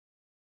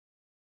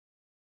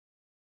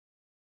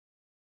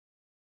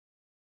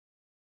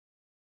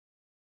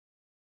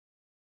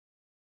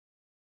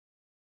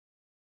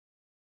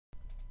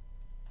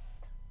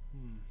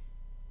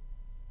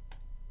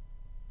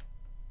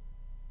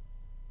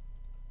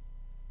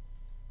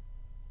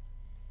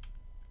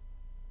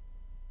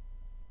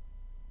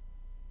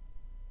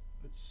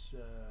let's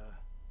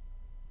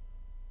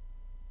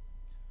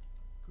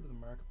go to the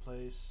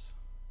marketplace.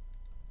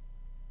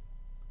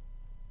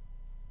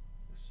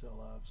 Just sell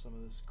off some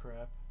of this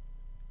crap.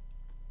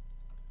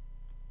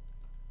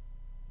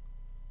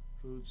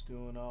 Food's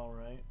doing all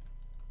right.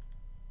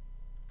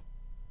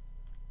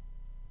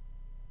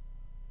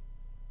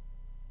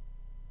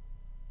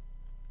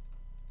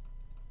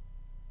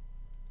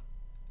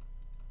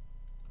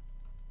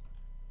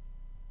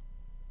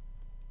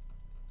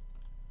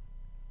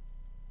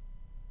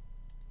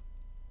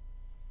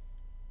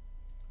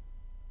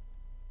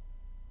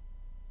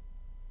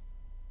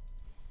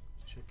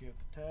 Check out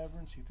the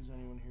tavern, see if there's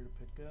anyone here to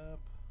pick up.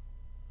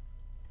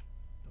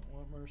 Don't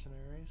want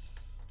mercenaries.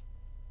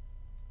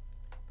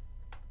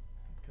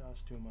 It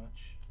costs too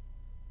much.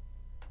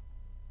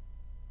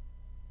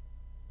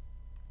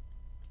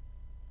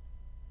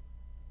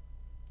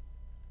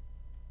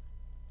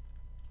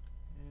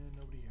 And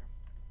nobody here.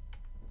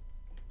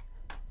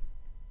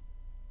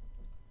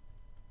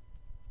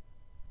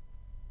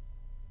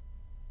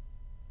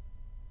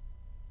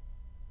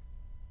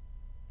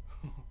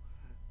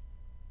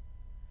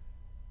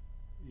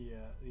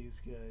 Yeah,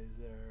 these guys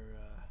are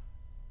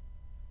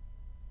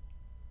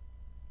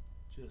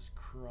just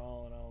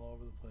crawling all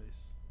over the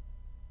place.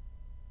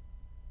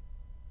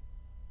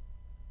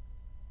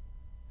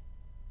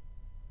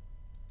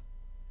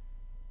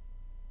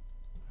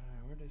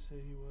 Alright, where did they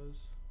say he was?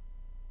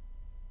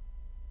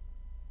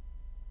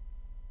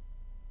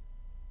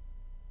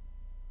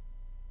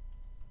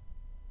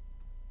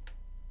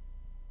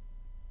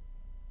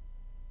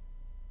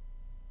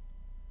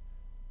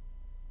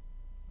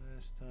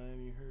 Last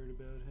time you heard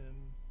about him,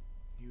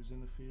 he was in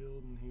the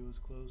field and he was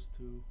close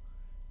to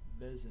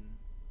Vezin.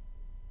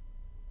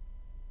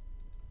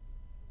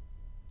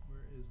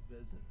 Where is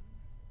Vezin?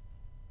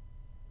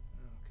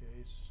 Okay,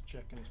 he's just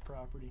checking his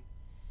property.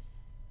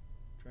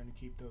 Trying to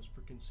keep those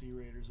frickin' sea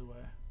raiders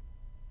away.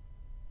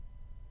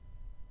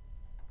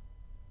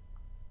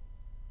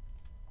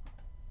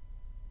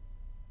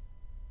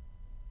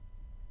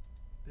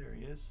 There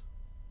he is.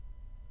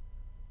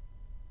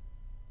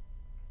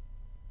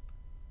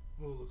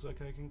 Oh, looks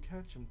like I can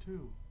catch him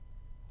too.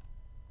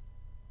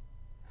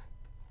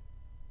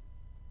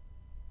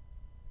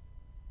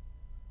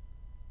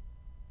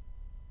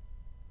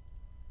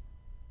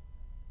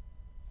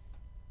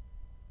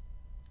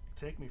 It'll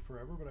take me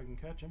forever, but I can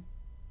catch him.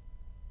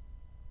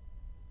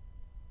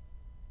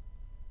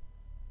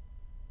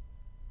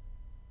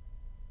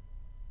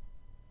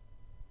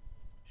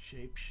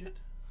 Shape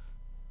shit.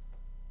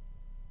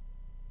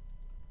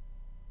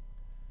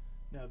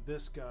 Now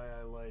this guy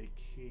I like.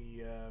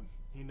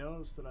 He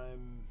knows that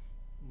I'm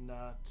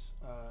not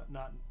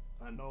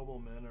a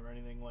nobleman or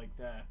anything like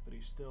that, but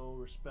he still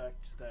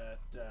respects that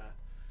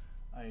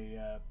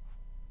I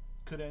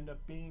could end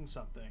up being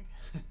something.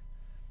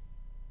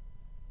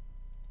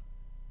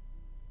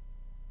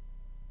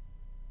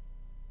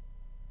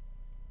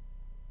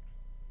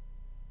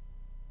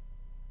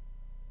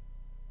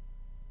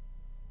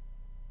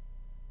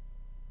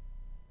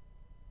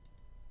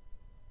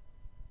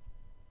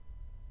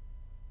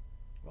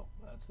 Well,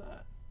 that's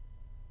that.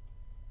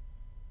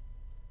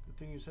 Good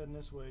thing he's heading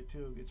this way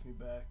too. It gets me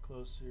back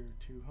closer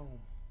to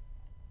home.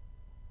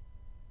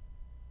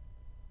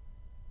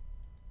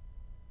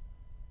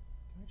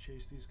 Can I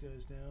chase these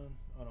guys down?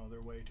 Oh no,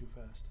 they're way too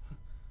fast.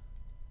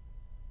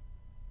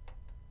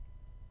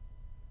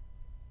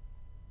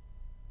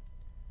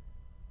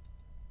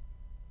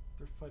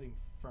 They're fighting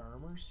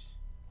farmers.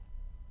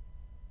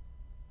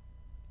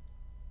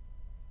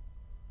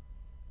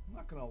 I'm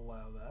not going to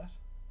allow that.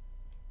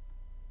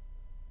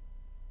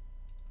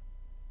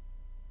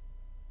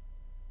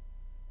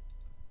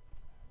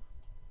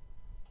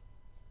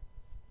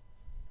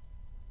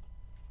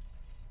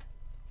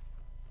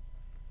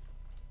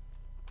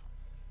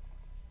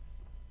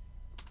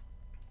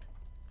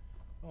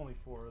 Only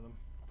 4 of them.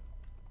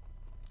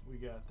 We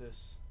got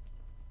this.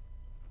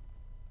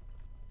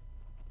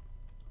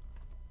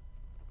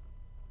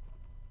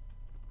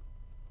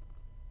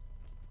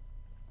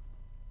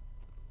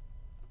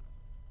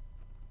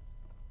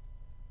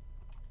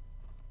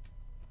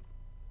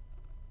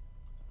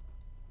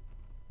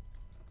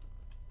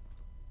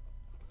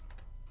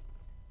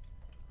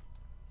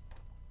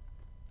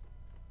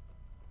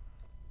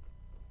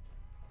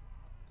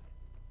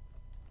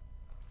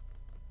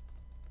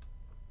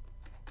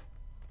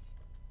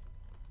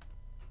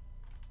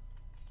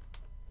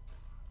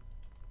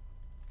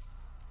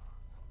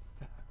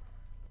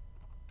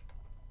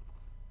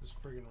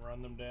 Just friggin'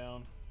 run them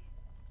down.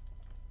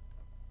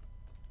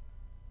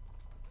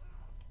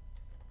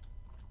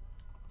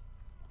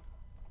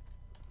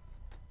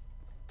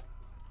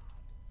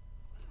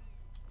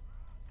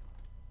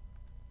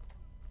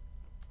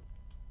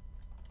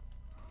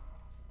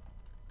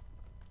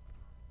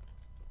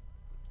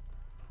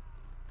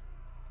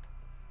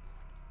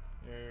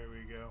 There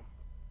we go.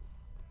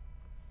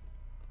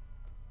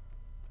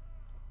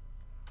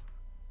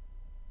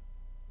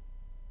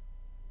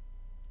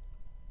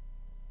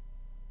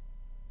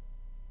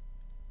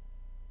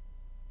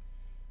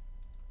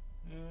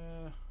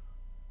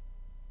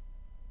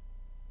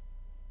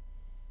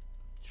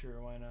 Sure,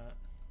 why not?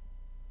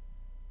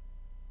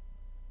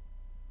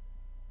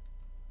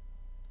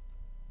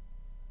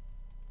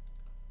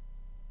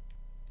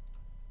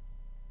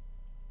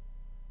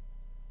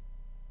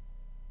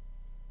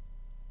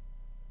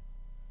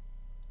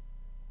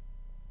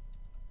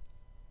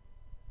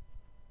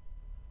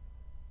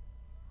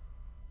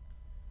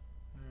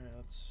 Alright,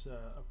 let's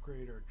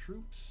upgrade our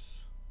troops.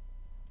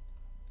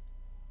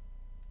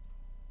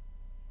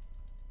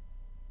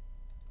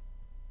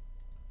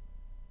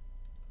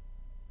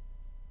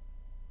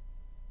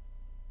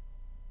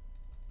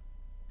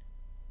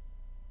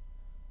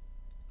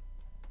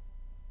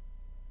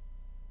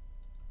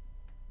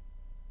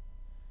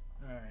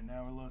 Alright,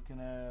 now we're looking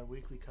at a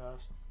weekly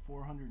cost of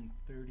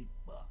 430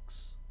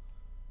 bucks.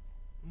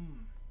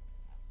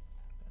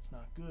 That's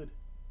not good.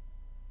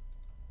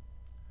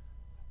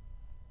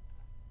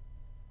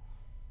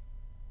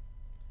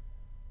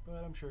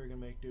 But I'm sure I can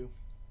make do.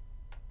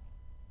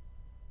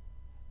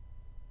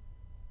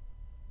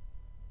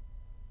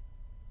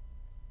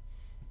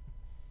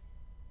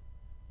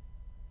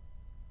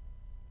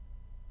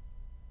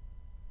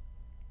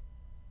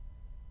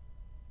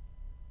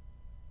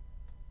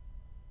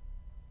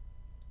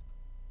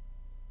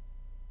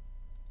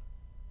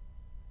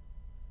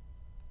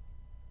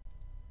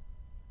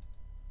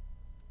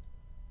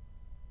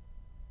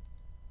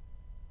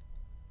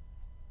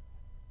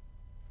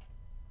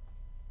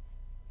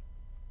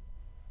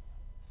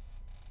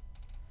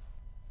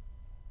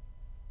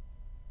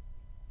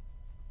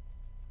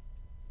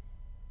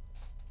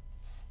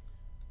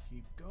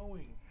 Keep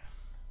going.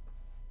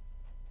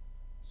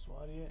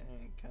 Swadia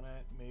and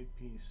Kanat made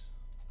peace.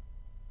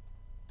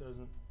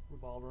 Doesn't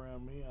revolve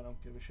around me, I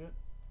don't give a shit.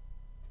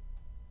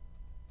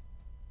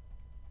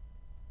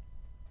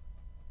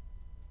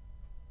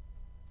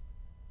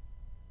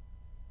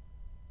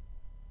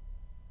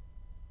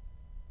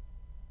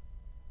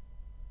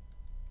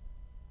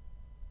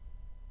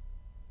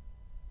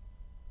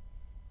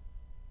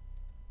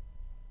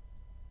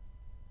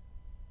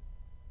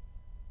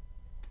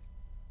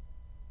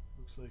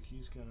 Looks like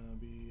he's gonna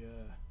be,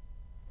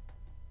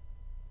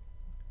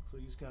 looks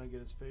like he's gonna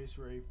get his face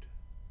raped.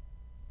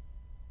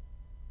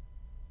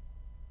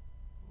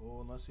 Oh,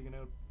 unless he can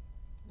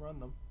outrun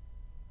them.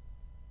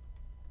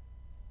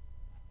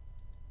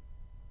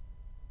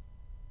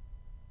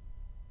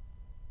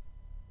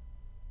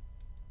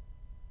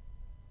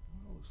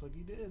 Oh, looks like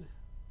he did.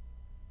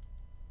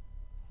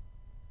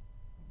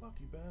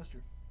 Lucky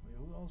bastard. Wait,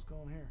 who else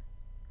going here?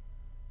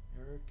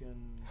 Eric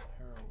and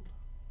Harold.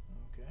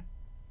 Okay.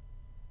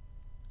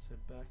 Let's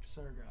head back to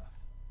Sargoth.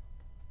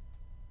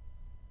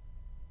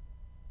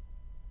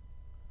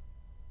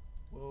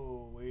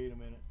 Whoa, wait a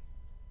minute.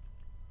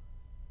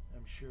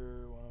 I'm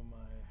sure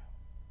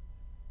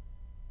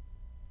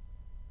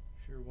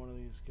one of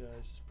these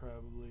guys is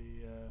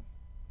probably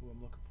who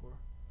I'm looking for.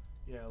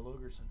 Yeah,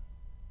 Logerson.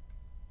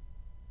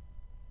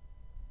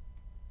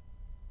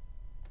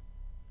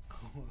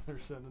 They're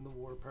sending the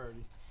war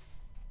party.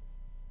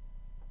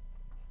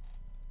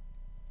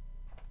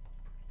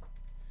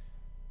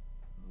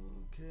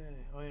 Okay.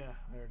 Oh yeah,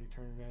 I already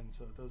turned it in,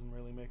 so it doesn't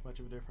really make much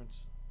of a difference.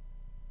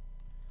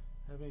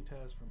 Have any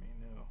tasks for me?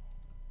 No.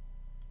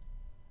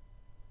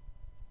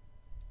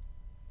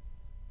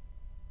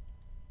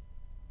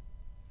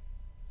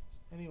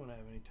 Does anyone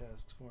have any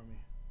tasks for me?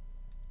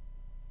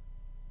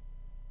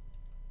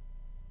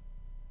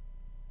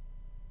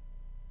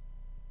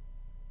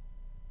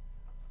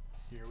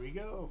 Here we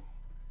go.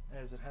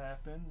 As it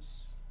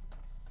happens,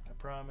 I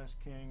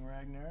promised King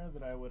Ragnar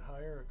that I would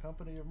hire a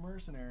company of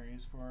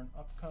mercenaries for an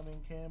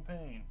upcoming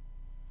campaign.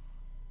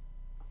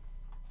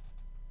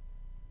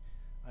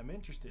 I'm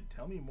interested.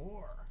 Tell me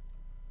more.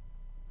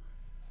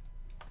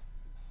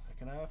 I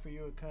can offer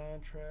you a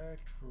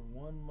contract for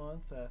 1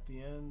 month. At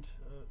the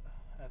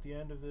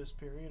end of this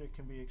period, it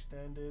can be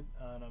extended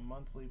on a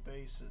monthly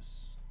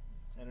basis.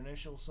 An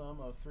initial sum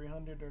of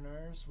 300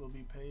 dinars will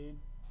be paid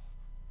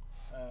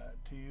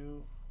to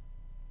you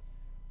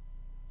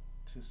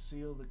to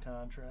seal the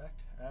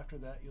contract. After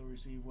that, you'll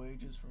receive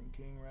wages from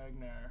King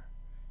Ragnar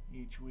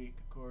each week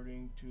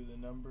according to the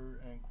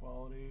number and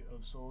quality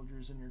of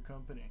soldiers in your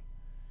company.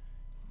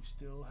 You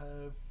still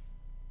have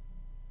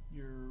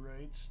your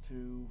rights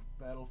to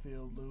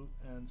battlefield loot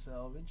and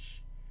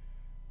salvage,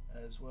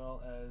 as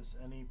well as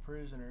any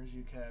prisoners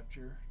you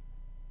capture.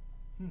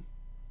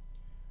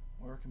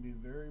 War can be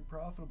very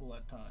profitable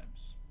at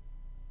times.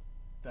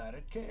 That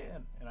it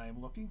can, and I am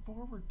looking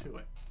forward to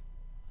it.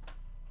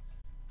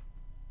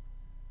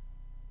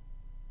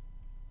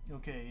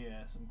 Okay,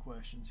 yeah, some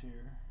questions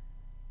here.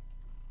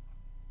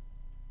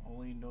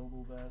 Only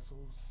noble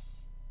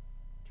vassals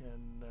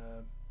can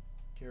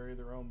carry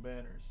their own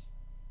banners.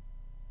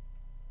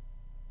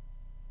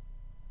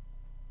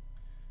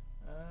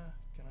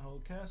 Can I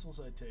hold castles?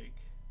 I take.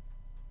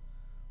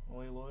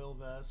 Only loyal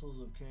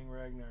vassals of King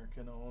Ragnar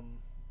can own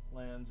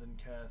lands and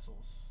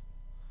castles.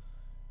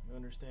 You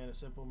understand, a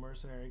simple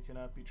mercenary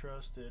cannot be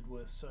trusted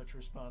with such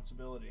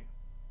responsibility.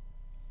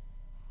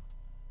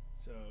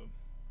 So,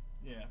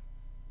 yeah.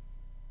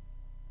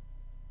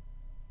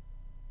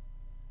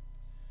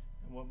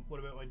 What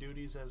about my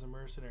duties as a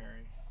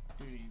mercenary?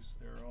 Duties,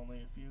 there are only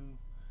a few,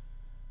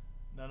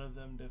 none of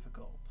them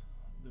difficult.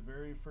 The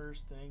very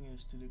first thing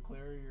is to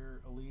declare your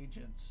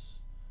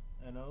allegiance,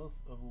 an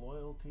oath of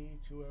loyalty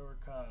to our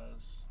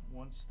cause.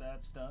 Once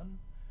that's done,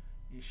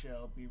 you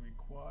shall be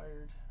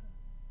required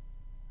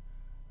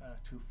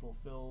to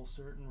fulfill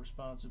certain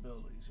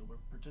responsibilities. You'll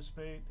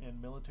participate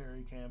in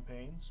military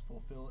campaigns,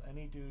 fulfill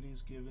any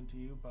duties given to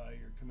you by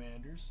your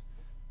commanders,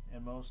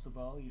 and most of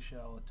all, you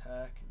shall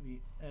attack the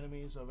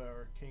enemies of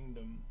our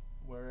kingdom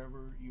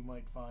wherever you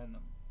might find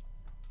them.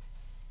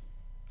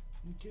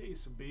 Okay,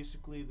 so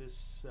basically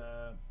this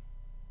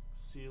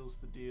seals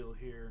the deal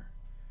here.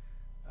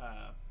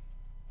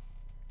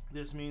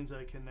 This means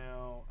I can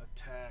now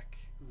attack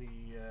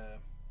the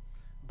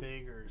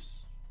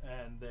Vaegrs,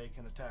 and they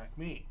can attack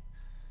me.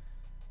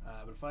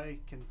 But if I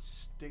can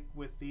stick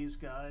with these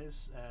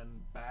guys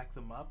and back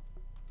them up,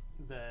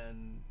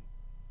 then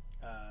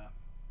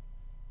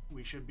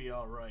we should be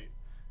alright.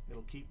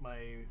 It'll keep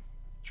my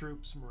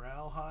troops'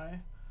 morale high,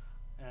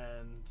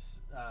 and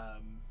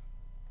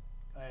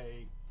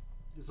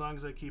as long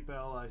as I keep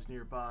allies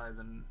nearby,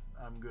 then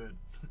I'm good.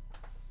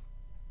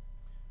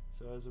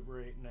 So as of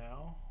right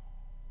now,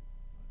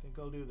 I think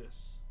I'll do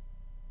this.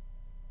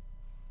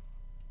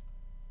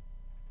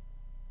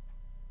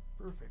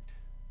 Perfect.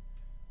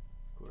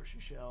 Of course,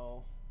 you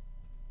shall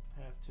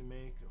have to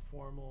make a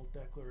formal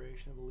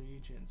declaration of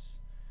allegiance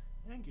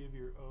and give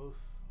your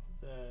oath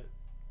that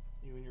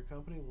you and your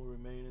company will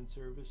remain in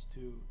service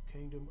to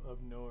Kingdom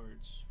of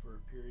Nords for a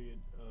period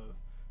of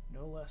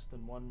no less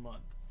than 1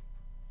 month.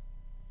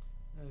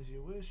 As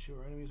you wish,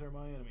 your enemies are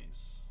my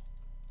enemies.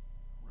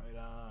 Right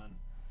on.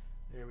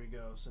 There we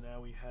go. So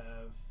now we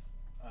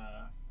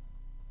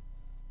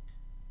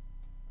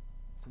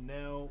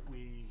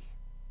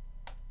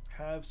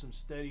have some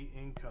steady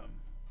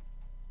income,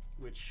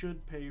 which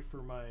should pay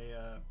for my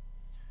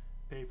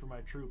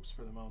troops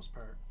for the most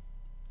part.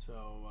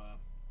 So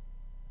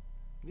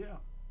yeah.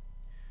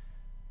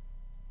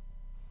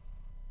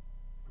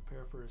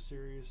 Prepare for a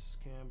serious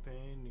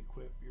campaign.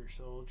 Equip your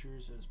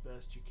soldiers as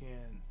best you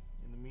can.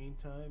 In the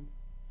meantime,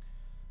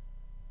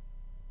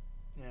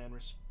 and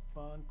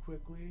respond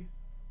quickly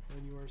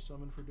when you are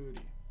summoned for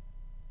duty.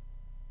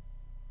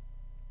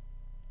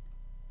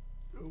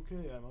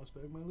 Okay, I must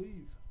beg my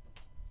leave.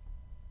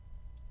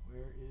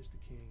 Where is the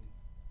king?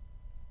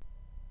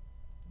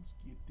 Let's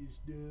get this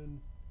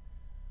done.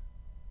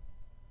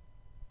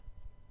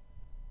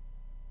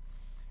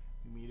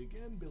 We meet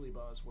again, Billy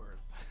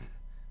Bosworth.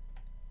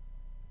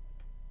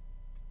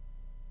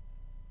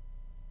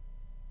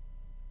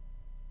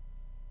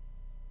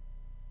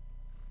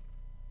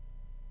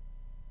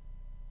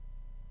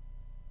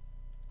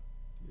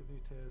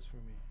 Tasks for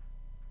me.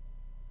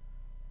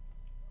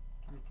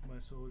 A group of my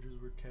soldiers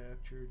were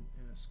captured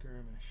in a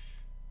skirmish.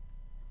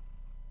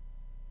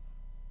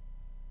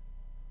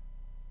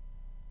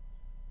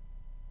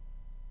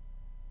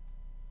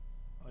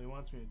 Oh, he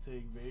wants me to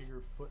take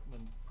Vaegr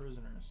footmen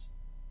prisoners.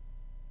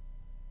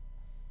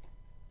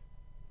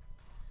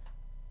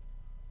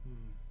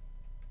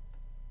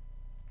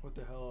 What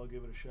the hell, I'll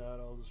give it a shot.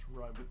 I'll just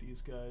ride with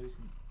these guys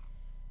and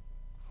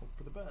hope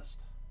for the best.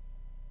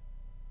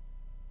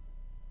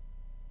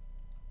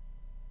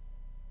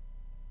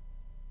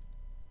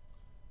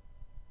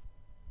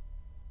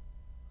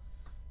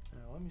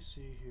 Let me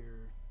see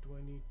here. Do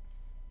I need...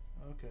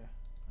 Okay.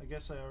 I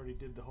guess I already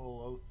did the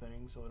whole oath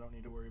thing, so I don't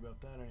need to worry about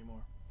that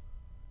anymore.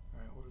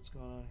 Alright, what's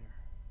going on here?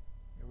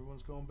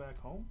 Everyone's going back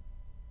home?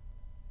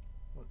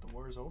 What, the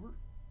war's over?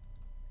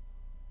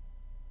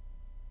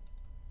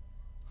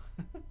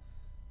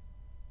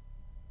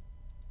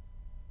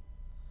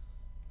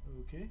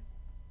 Okay.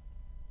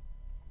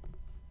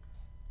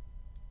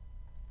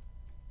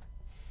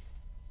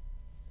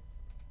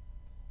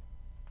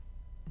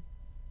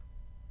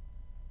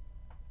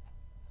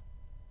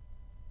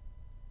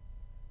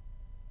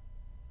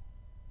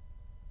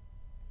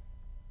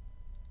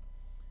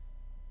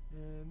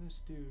 And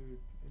this dude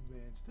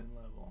advanced in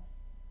level.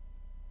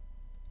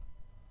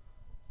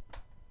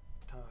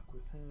 Talk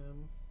with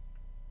him.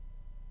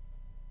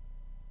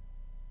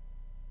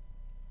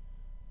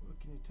 What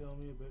can you tell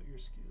me about your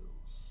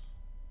skills?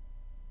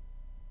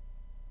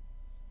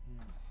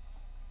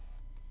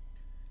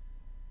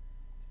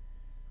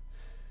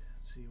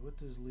 Let's see, what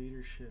does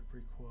leadership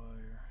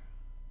require?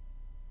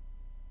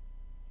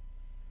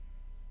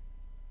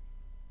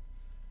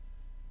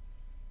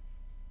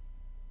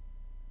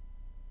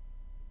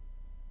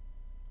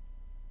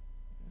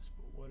 Yes,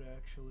 but what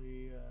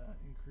actually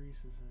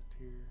increases it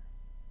here?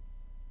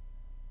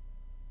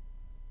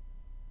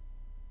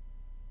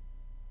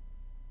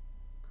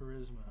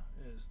 Charisma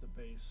is the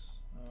base.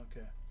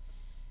 Okay.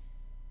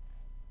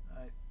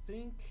 I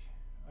think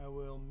I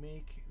will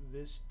make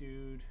this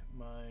dude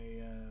my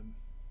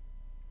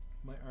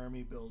my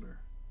army builder.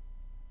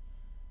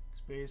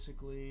 Because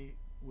basically,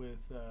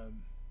 with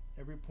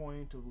every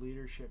point of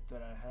leadership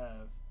that I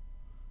have,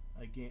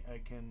 I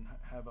can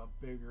have a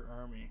bigger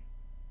army.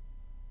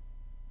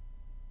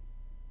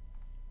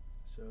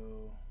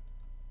 So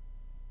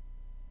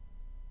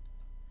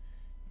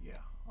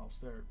yeah, I'll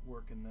start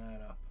working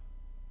that up.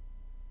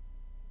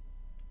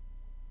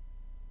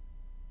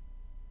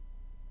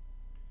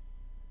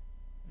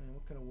 And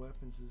what kind of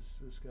weapons is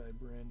this guy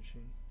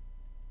brandishing?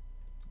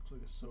 Looks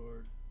like a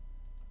sword.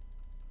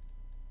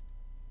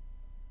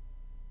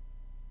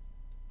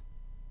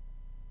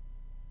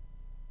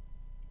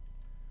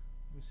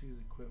 Let me see his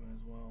equipment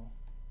as well.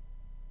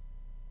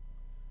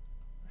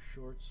 A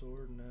short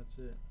sword, and that's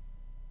it.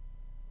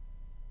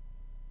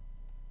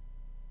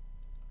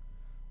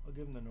 I'll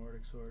give him the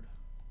Nordic sword.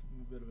 Give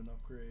him a bit of an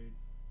upgrade.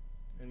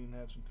 And he can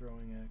have some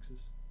throwing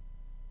axes.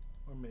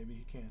 Or maybe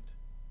he can't.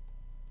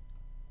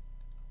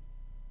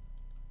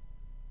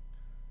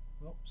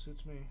 Well,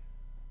 suits me.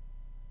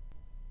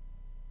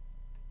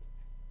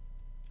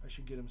 I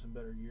should get him some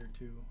better gear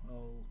too.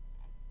 I'll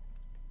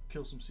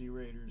kill some sea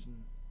raiders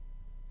and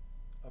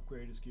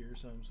upgrade his gear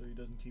some so he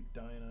doesn't keep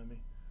dying on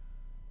me.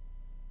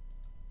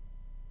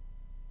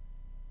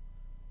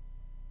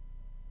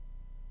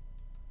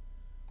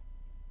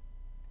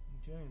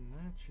 Okay, and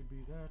that should be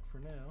that for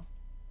now.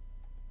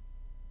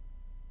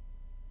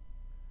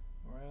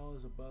 Morale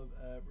is above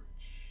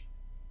average.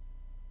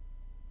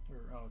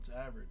 Or, oh, it's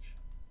average.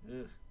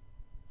 Ugh.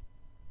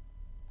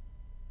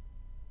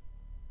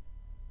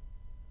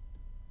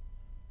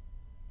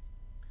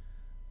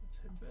 Let's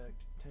head back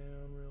to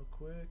town real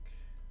quick.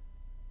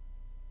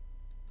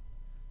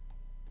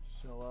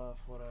 Sell off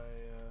what I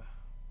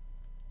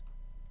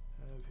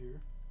have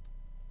here.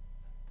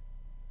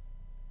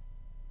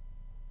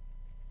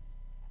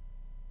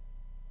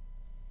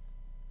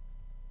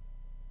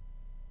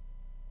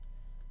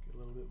 Get a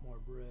little bit more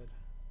bread.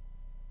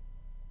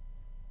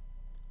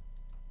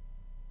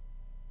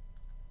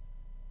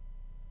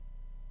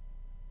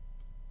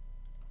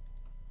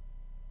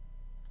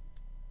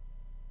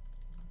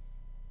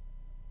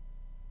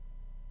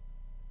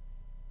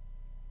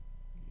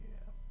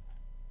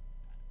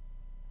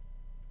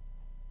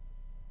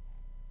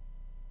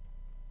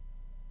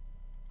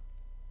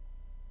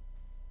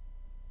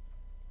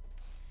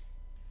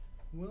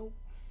 Well,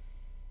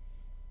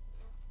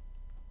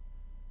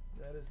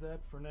 that is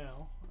that for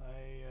now.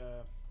 I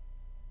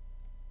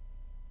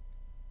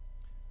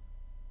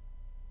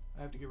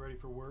have to get ready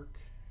for work,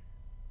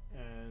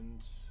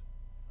 and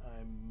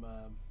I'm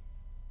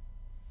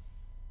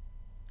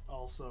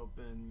also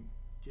been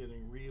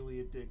getting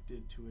really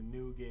addicted to a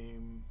new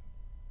game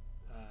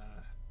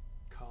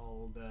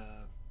called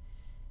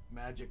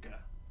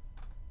Magica.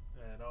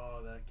 And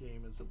oh, that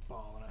game is a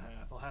ball and a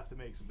half. I'll have to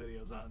make some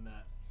videos on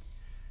that.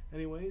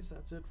 Anyways,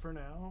 that's it for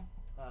now.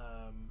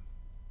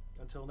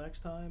 Until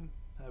next time,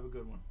 have a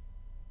good one.